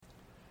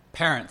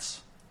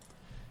Parents,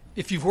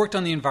 if you've worked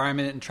on the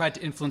environment and tried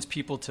to influence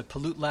people to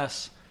pollute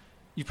less,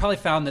 you've probably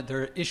found that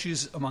there are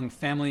issues among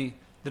family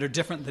that are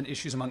different than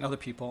issues among other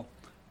people.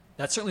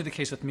 That's certainly the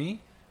case with me.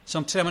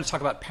 So today I'm going to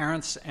talk about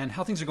parents and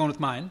how things are going with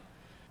mine.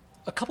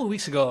 A couple of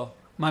weeks ago,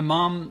 my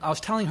mom, I was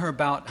telling her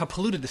about how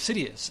polluted the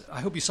city is.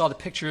 I hope you saw the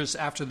pictures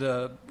after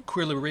the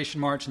Queer Liberation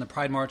March and the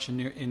Pride March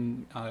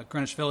in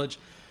Greenwich Village.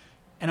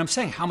 And I'm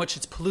saying how much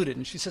it's polluted.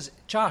 And she says,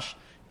 Josh,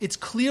 it's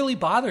clearly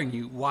bothering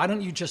you. Why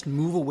don't you just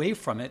move away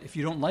from it if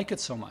you don't like it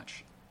so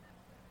much?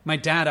 My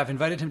dad, I've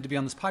invited him to be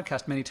on this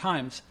podcast many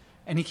times,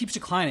 and he keeps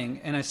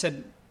declining. And I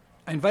said,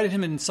 I invited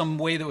him in some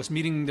way that was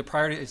meeting the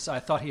priorities I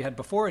thought he had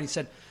before. And he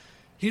said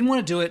he didn't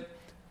want to do it,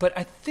 but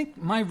I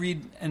think my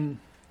read, and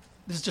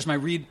this is just my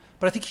read,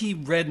 but I think he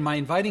read my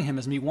inviting him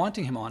as me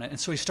wanting him on it. And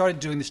so he started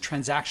doing this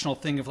transactional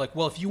thing of like,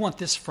 well, if you want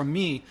this from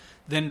me,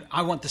 then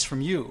I want this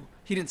from you.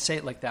 He didn't say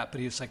it like that, but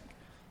he was like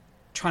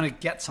trying to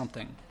get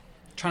something,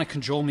 trying to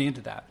cajole me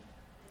into that.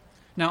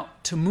 Now,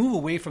 to move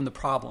away from the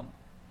problem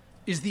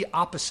is the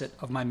opposite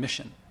of my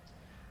mission.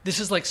 This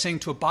is like saying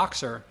to a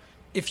boxer,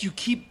 if you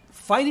keep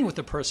fighting with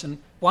the person,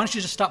 why don't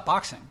you just stop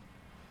boxing?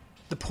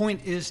 The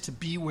point is to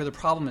be where the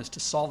problem is,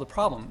 to solve the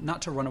problem,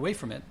 not to run away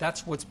from it.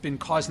 That's what's been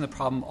causing the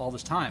problem all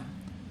this time.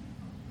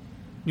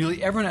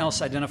 Nearly everyone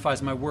else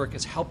identifies my work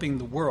as helping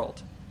the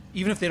world,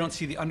 even if they don't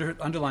see the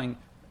underlying,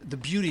 the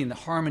beauty and the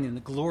harmony and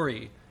the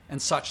glory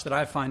and such that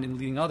I find in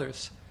leading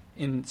others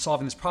in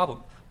solving this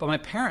problem. But my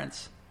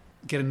parents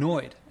get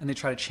annoyed and they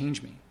try to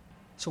change me.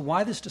 So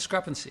why this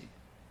discrepancy?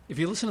 If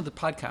you listen to the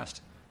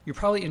podcast, you're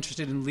probably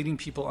interested in leading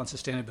people on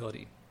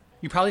sustainability.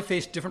 You probably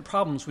face different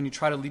problems when you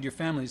try to lead your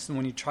families than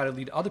when you try to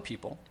lead other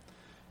people.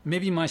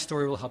 Maybe my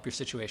story will help your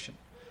situation.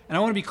 And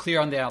I want to be clear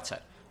on the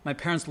outset. My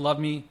parents love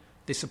me,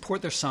 they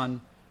support their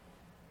son,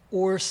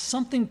 or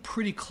something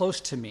pretty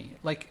close to me,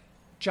 like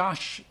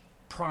Josh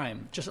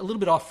Prime, just a little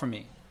bit off from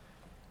me.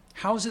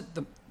 How is it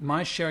that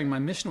my sharing my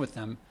mission with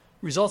them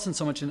results in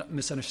so much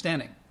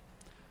misunderstanding?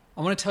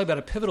 I want to tell you about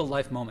a pivotal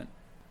life moment.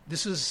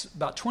 This was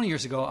about 20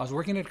 years ago. I was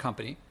working at a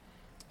company,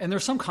 and there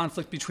was some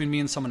conflict between me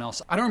and someone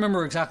else. I don't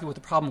remember exactly what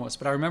the problem was,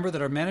 but I remember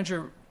that our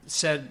manager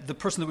said, the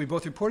person that we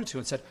both reported to,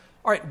 and said,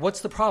 all right,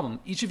 what's the problem?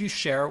 Each of you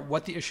share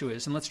what the issue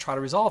is, and let's try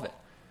to resolve it.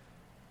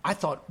 I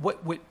thought,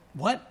 what?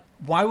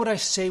 Why would I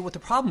say what the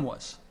problem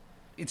was?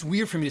 It's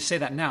weird for me to say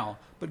that now,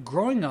 but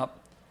growing up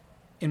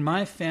in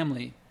my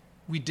family,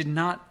 we did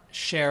not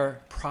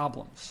share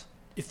problems.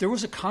 If there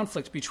was a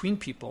conflict between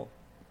people,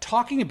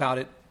 talking about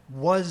it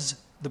was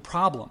the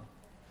problem.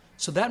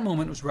 So that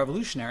moment was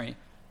revolutionary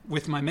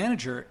with my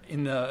manager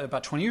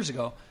about 20 years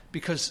ago,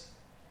 because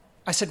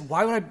I said,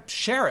 why would I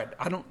share it?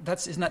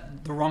 Isn't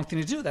that the wrong thing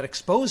to do? That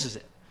exposes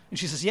it. And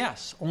she says,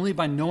 yes, only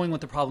by knowing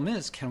what the problem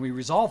is can we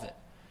resolve it.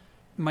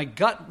 My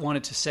gut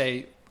wanted to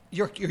say,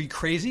 are you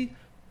crazy?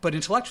 But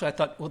intellectually, I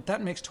thought, well,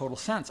 that makes total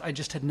sense. I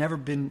just had never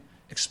been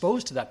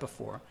exposed to that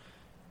before.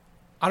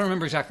 I don't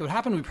remember exactly what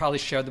happened. We probably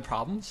shared the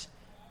problems.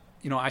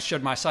 I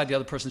shared my side, the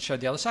other person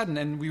shared the other side, and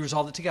then we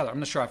resolved it together. I'm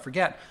not sure, I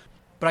forget.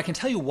 But I can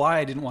tell you why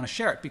I didn't want to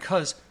share it,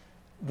 because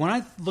when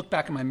I look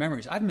back at my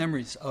memories, I have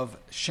memories of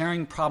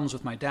sharing problems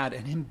with my dad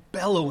and him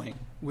bellowing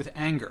with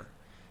anger.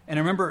 And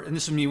I remember, and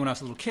this was me when I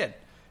was a little kid,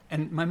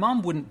 and my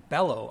mom wouldn't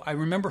bellow. I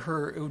remember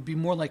her, it would be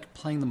more like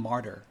playing the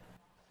martyr,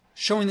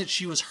 showing that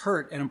she was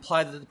hurt and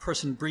implied that the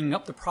person bringing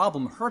up the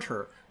problem hurt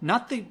her,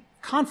 not the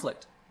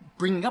conflict,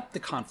 bringing up the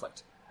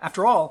conflict.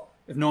 After all,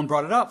 if no one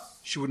brought it up,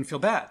 she wouldn't feel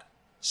bad.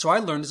 So I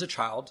learned as a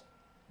child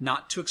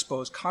not to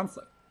expose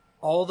conflict.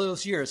 All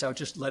those years, I would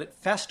just let it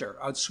fester.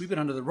 I would sweep it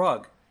under the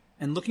rug.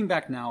 And looking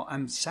back now,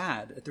 I'm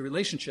sad at the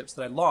relationships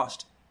that I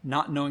lost,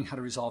 not knowing how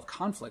to resolve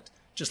conflict,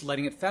 just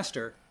letting it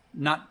fester,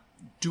 not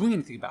doing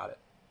anything about it.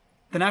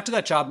 Then after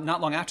that job,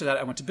 not long after that,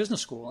 I went to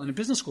business school. And in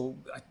business school,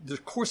 there's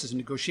courses in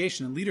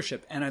negotiation and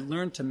leadership, and I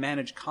learned to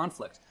manage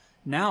conflict.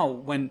 Now,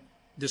 when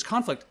there's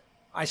conflict,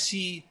 I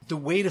see the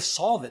way to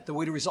solve it, the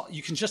way to resolve.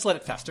 You can just let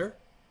it fester.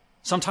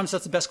 Sometimes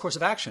that's the best course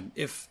of action.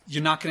 If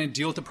you're not going to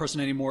deal with the person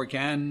anymore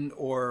again,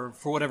 or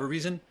for whatever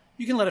reason,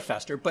 you can let it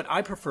fester. But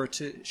I prefer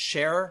to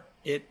share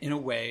it in a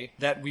way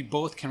that we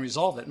both can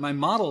resolve it. My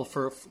model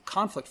for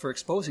conflict, for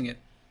exposing it,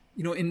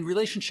 in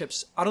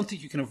relationships, I don't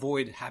think you can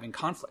avoid having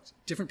conflict.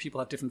 Different people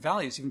have different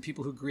values, even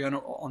people who agree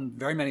on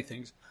very many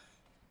things.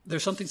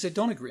 There's some things they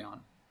don't agree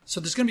on.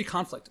 So there's going to be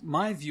conflict.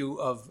 My view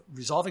of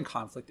resolving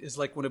conflict is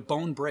like when a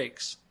bone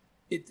breaks,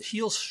 it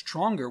heals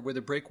stronger where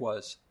the break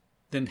was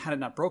than had it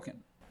not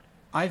broken.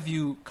 I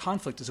view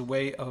conflict as a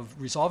way of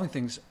resolving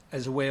things,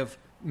 as a way of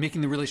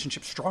making the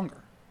relationship stronger.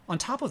 On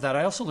top of that,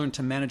 I also learned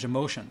to manage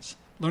emotions,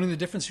 learning the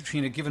difference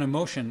between a given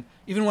emotion,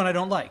 even one I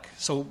don't like.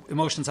 So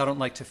emotions I don't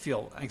like to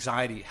feel: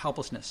 anxiety,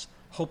 helplessness,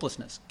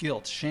 hopelessness,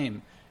 guilt,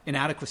 shame,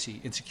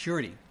 inadequacy,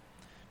 insecurity.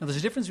 Now, there's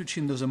a difference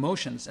between those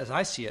emotions, as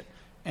I see it,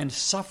 and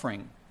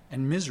suffering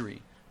and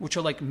misery, which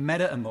are like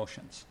meta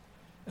emotions,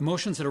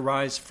 emotions that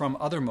arise from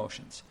other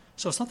emotions.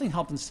 So if something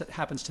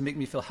happens to make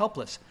me feel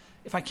helpless,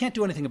 if I can't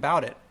do anything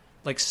about it,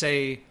 like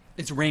say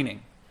it's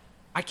raining,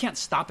 I can't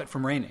stop it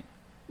from raining.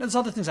 There's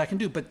other things I can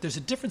do, but there's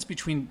a difference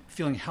between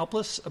feeling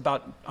helpless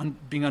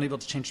about being unable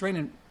to change the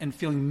rain and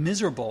feeling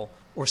miserable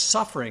or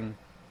suffering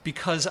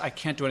because I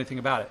can't do anything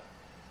about it.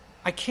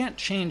 I can't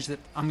change that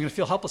I'm going to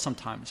feel helpless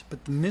sometimes,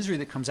 but the misery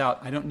that comes out,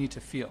 I don't need to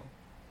feel.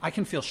 I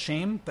can feel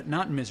shame, but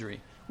not misery,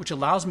 which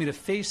allows me to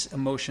face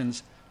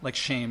emotions like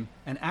shame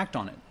and act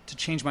on it, to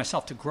change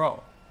myself, to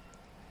grow.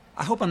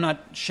 I hope I'm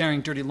not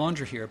sharing dirty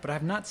laundry here, but I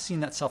have not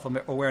seen that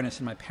self-awareness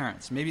in my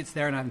parents. Maybe it's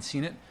there and I haven't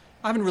seen it.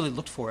 I haven't really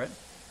looked for it.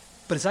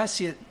 But as I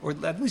see it, or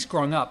at least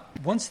growing up,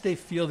 once they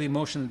feel the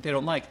emotion that they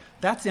don't like,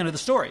 that's the end of the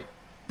story.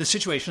 The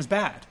situation is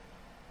bad.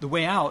 The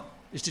way out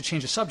is to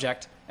change the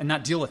subject and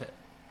not deal with it.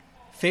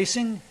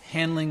 Facing,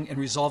 handling, and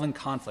resolving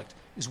conflict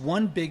is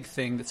one big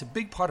thing that's a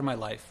big part of my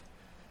life.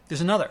 There's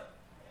another.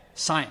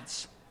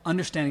 Science,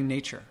 understanding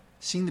nature,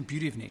 seeing the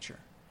beauty of nature.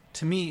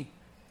 To me,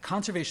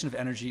 conservation of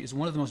energy is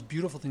one of the most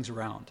beautiful things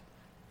around.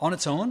 On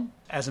its own,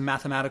 as a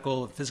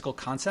mathematical, physical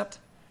concept,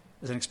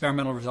 as an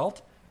experimental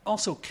result,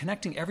 also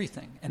connecting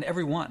everything and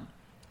everyone.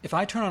 If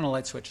I turn on a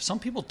light switch, some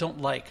people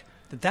don't like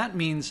that. That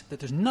means that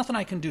there's nothing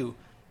I can do.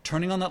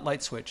 Turning on that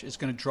light switch is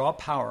going to draw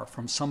power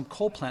from some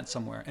coal plant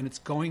somewhere, and it's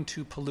going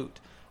to pollute.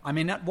 I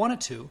may not want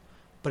it to,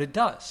 but it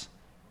does.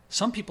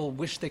 Some people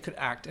wish they could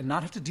act and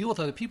not have to deal with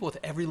other people with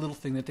every little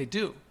thing that they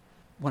do.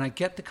 When I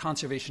get the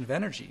conservation of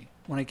energy,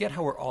 when I get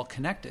how we're all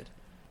connected,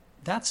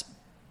 that's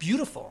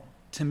beautiful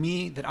to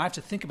me. That I have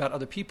to think about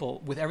other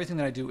people with everything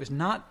that I do is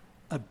not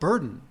a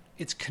burden.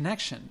 It's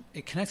connection.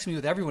 It connects me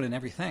with everyone and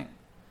everything.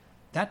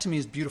 That to me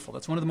is beautiful.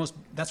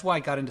 That's why I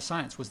got into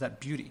science, was that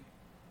beauty.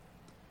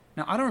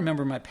 Now, I don't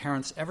remember my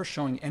parents ever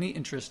showing any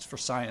interest for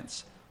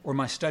science or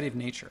my study of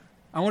nature.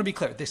 I want to be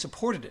clear. They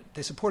supported it.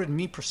 They supported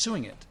me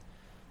pursuing it.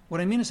 What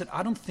I mean is that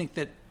I don't think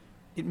that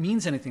it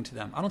means anything to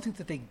them. I don't think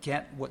that they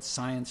get what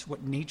science,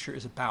 what nature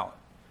is about.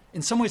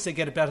 In some ways, they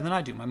get it better than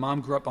I do. My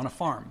mom grew up on a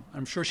farm.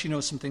 I'm sure she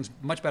knows some things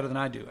much better than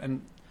I do.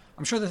 And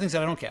I'm sure there are things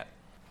that I don't get.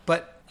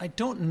 But I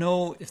don't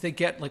know if they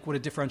get like what a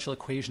differential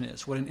equation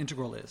is, what an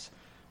integral is.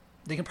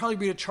 They can probably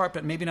read a chart,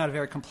 but maybe not a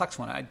very complex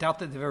one. I doubt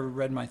that they've ever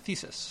read my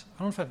thesis. I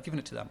don't know if I've given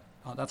it to them.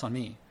 Oh, that's on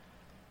me.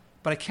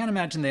 But I can't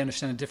imagine they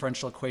understand a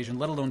differential equation,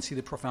 let alone see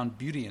the profound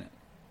beauty in it.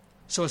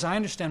 So as I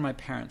understand my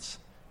parents,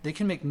 they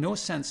can make no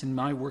sense in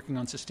my working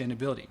on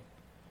sustainability.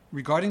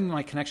 Regarding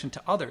my connection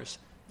to others,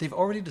 they've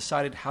already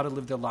decided how to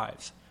live their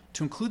lives.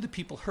 To include the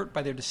people hurt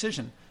by their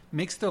decision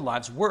makes their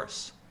lives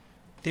worse.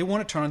 They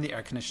want to turn on the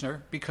air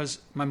conditioner because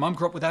my mom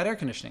grew up without air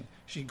conditioning.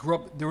 She grew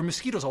up, there were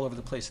mosquitoes all over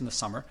the place in the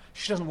summer.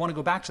 She doesn't want to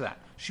go back to that.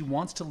 She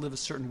wants to live a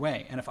certain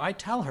way. And if I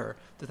tell her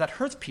that that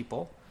hurts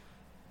people,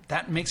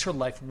 that makes her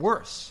life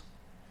worse.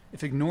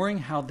 If ignoring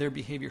how their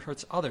behavior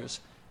hurts others,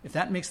 if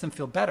that makes them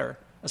feel better,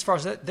 as far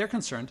as they're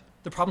concerned,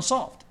 the problem's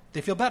solved. They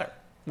feel better.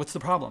 What's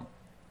the problem?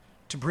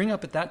 To bring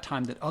up at that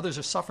time that others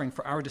are suffering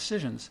for our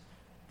decisions,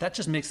 that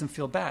just makes them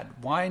feel bad.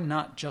 Why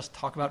not just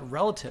talk about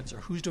relatives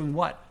or who's doing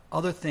what,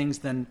 other things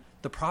than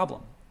the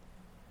problem?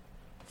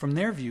 From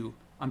their view,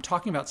 I'm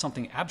talking about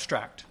something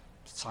abstract,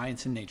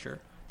 science and nature,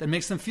 that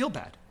makes them feel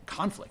bad,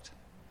 conflict.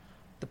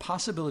 The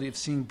possibility of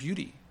seeing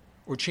beauty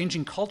or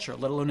changing culture,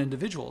 let alone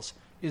individuals,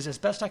 is, as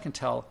best I can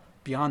tell,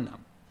 beyond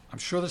them. I'm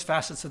sure there's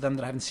facets of them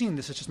that I haven't seen.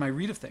 This is just my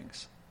read of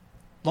things.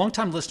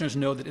 Longtime listeners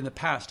know that in the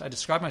past I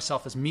described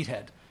myself as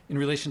Meathead in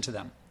relation to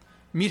them.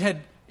 Meathead,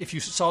 if you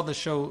saw the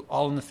show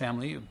All in the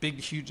Family, a big,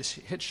 huge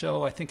hit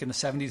show, I think in the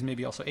 70s,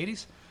 maybe also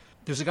 80s,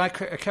 there's a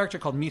character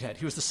called Meathead.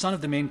 He was the son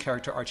of the main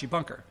character, Archie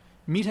Bunker.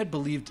 Meathead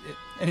believed,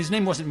 and his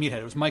name wasn't Meathead,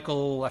 it was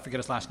Michael, I forget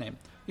his last name.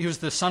 He was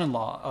the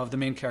son-in-law of the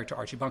main character,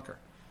 Archie Bunker.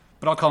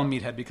 But I'll call him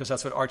Meathead because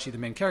that's what Archie, the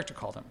main character,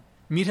 called him.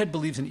 Meathead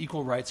believes in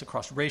equal rights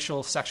across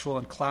racial, sexual,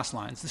 and class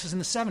lines. This is in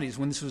the 70s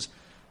when this was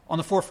on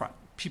the forefront.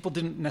 People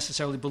didn't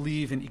necessarily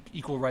believe in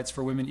equal rights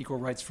for women, equal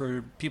rights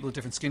for people of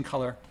different skin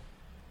color.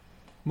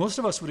 Most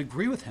of us would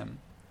agree with him,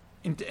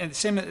 and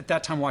same at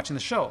that time watching the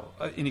show,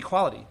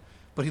 inequality.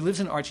 But he lives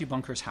in Archie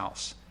Bunker's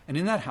house. And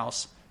in that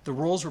house, the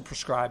roles were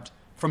prescribed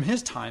from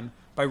his time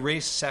by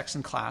race, sex,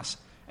 and class,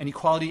 and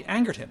equality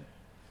angered him.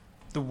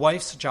 The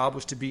wife's job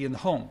was to be in the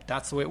home.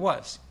 That's the way it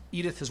was.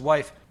 Edith, his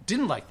wife,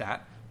 didn't like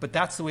that, but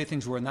that's the way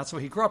things were, and that's the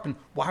way he grew up. And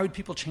why would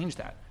people change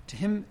that? To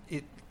him,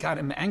 it got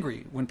him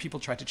angry when people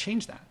tried to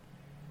change that.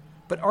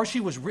 But Archie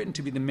was written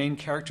to be the main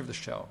character of the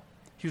show.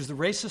 He was the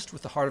racist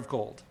with the heart of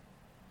gold.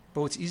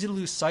 But what's easy to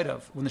lose sight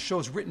of when the show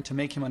is written to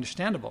make him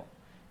understandable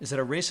is that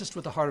a racist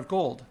with a heart of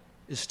gold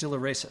is still a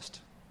racist.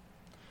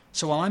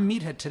 So while I'm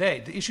Meathead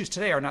today, the issues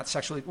today are not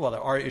sexually, well,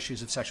 there are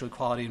issues of sexual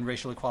equality and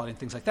racial equality and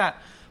things like that,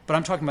 but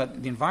I'm talking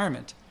about the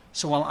environment.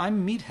 So while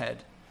I'm Meathead,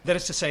 that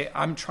is to say,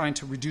 I'm trying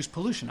to reduce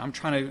pollution. I'm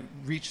trying to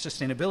reach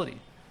sustainability.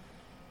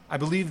 I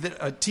believe that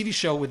a TV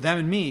show with them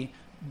and me,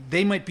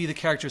 they might be the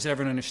characters that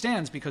everyone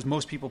understands because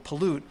most people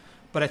pollute,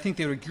 but I think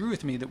they would agree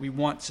with me that we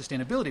want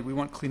sustainability. We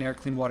want clean air,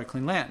 clean water,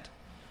 clean land.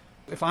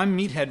 If I'm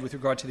Meathead with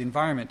regard to the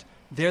environment,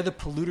 they're the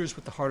polluters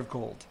with the heart of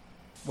gold.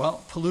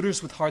 Well,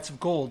 polluters with hearts of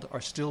gold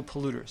are still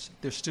polluters.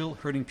 They're still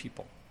hurting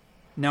people.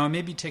 Now, I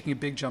may be taking a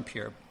big jump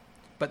here,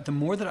 But the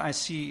more that I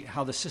see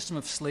how the system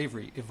of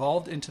slavery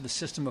evolved into the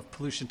system of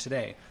pollution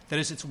today, that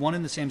is, it's one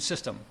and the same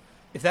system.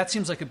 If that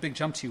seems like a big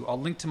jump to you, I'll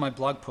link to my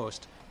blog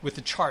post with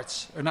the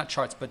charts, or not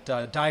charts, but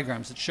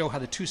diagrams that show how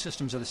the two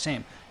systems are the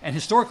same. And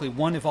historically,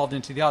 one evolved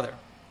into the other.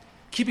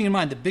 Keeping in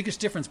mind, the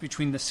biggest difference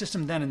between the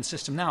system then and the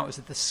system now is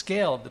that the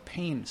scale of the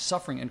pain,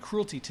 suffering, and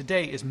cruelty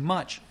today is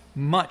much,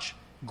 much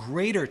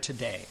greater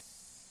today.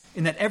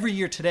 In that every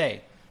year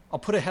today, I'll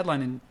put a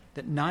headline in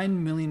that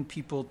 9 million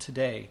people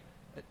today,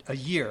 a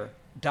year,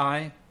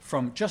 die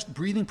from just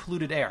breathing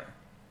polluted air.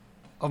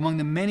 Among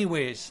the many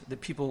ways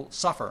that people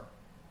suffer,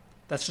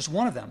 that's just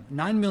one of them.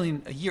 9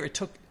 million a year. It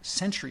took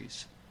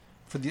centuries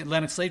for the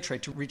Atlantic slave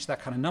trade to reach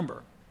that kind of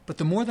number. But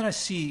the more that I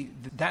see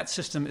that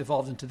system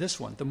evolved into this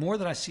one, the more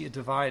that I see a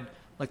divide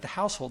like the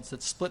households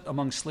that split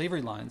among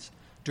slavery lines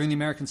during the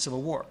American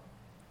Civil War.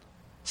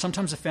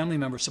 Sometimes a family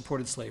member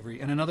supported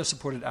slavery and another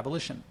supported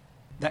abolition.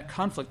 That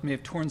conflict may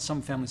have torn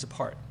some families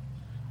apart.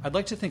 I'd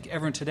like to think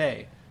everyone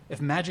today, if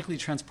magically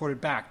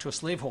transported back to a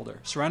slaveholder,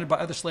 surrounded by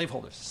other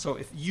slaveholders. So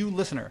if you,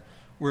 listener,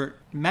 were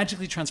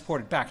magically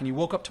transported back and you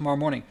woke up tomorrow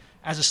morning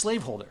as a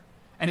slaveholder,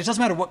 and it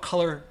doesn't matter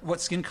what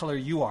skin color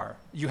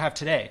you have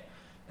today.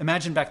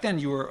 Imagine back then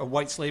you were a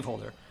white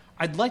slaveholder.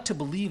 I'd like to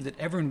believe that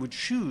everyone would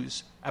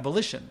choose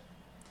abolition.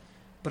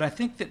 But I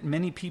think that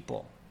many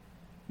people,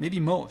 maybe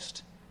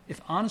most,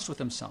 if honest with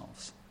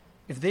themselves,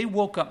 if they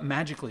woke up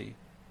magically,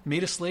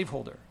 made a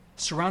slaveholder,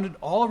 surrounded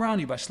all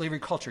around you by slavery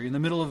culture in the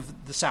middle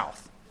of the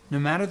South, no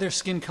matter their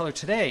skin color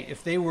today,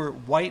 if they were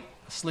white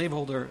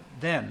slaveholder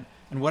then,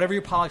 and whatever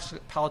your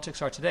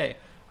politics are today,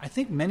 I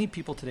think many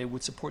people today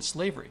would support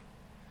slavery.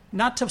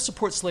 Not to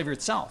support slavery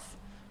itself,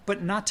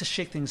 but not to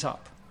shake things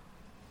up.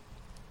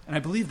 And I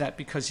believe that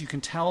because you can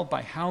tell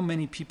by how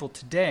many people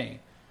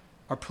today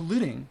are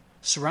polluting,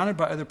 surrounded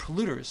by other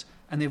polluters,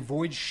 and they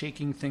avoid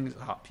shaking things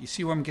up. You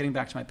see where I'm getting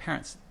back to my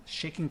parents,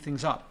 shaking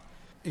things up.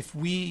 If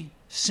we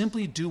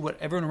simply do what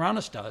everyone around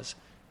us does,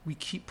 we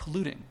keep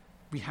polluting.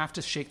 We have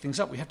to shake things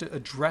up. We have to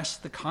address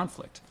the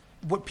conflict.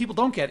 What people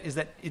don't get is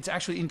that it's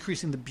actually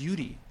increasing the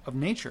beauty of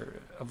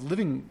nature, of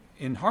living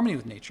in harmony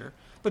with nature,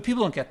 but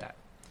people don't get that.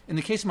 In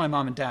the case of my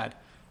mom and dad,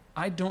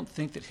 I don't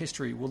think that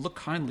history will look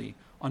kindly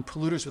on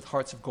polluters with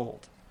hearts of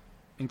gold,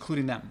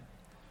 including them.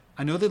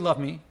 I know they love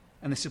me,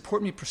 and they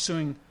support me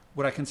pursuing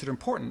what I consider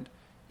important,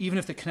 even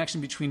if the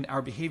connection between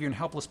our behavior and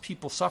helpless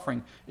people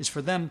suffering is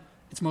for them,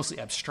 it's mostly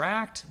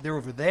abstract. They're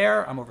over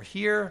there, I'm over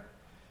here,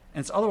 and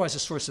it's otherwise a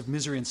source of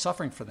misery and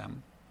suffering for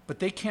them. But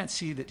they can't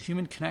see that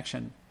human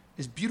connection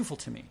is beautiful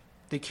to me.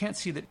 They can't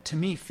see that, to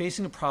me,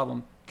 facing a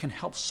problem can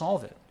help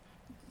solve it.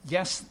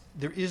 Yes,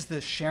 there is the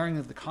sharing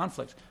of the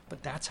conflict,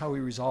 but that's how we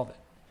resolve it.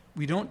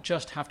 We don't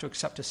just have to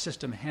accept a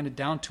system handed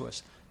down to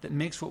us that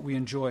makes what we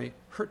enjoy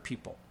hurt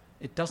people.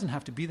 It doesn't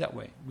have to be that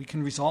way. We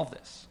can resolve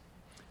this.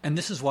 And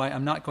this is why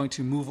I'm not going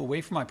to move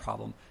away from my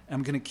problem, and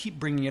I'm going to keep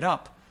bringing it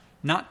up,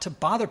 not to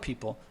bother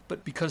people,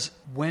 but because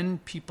when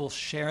people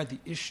share the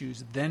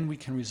issues, then we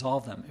can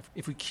resolve them.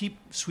 If we keep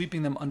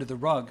sweeping them under the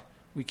rug,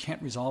 we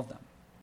can't resolve them.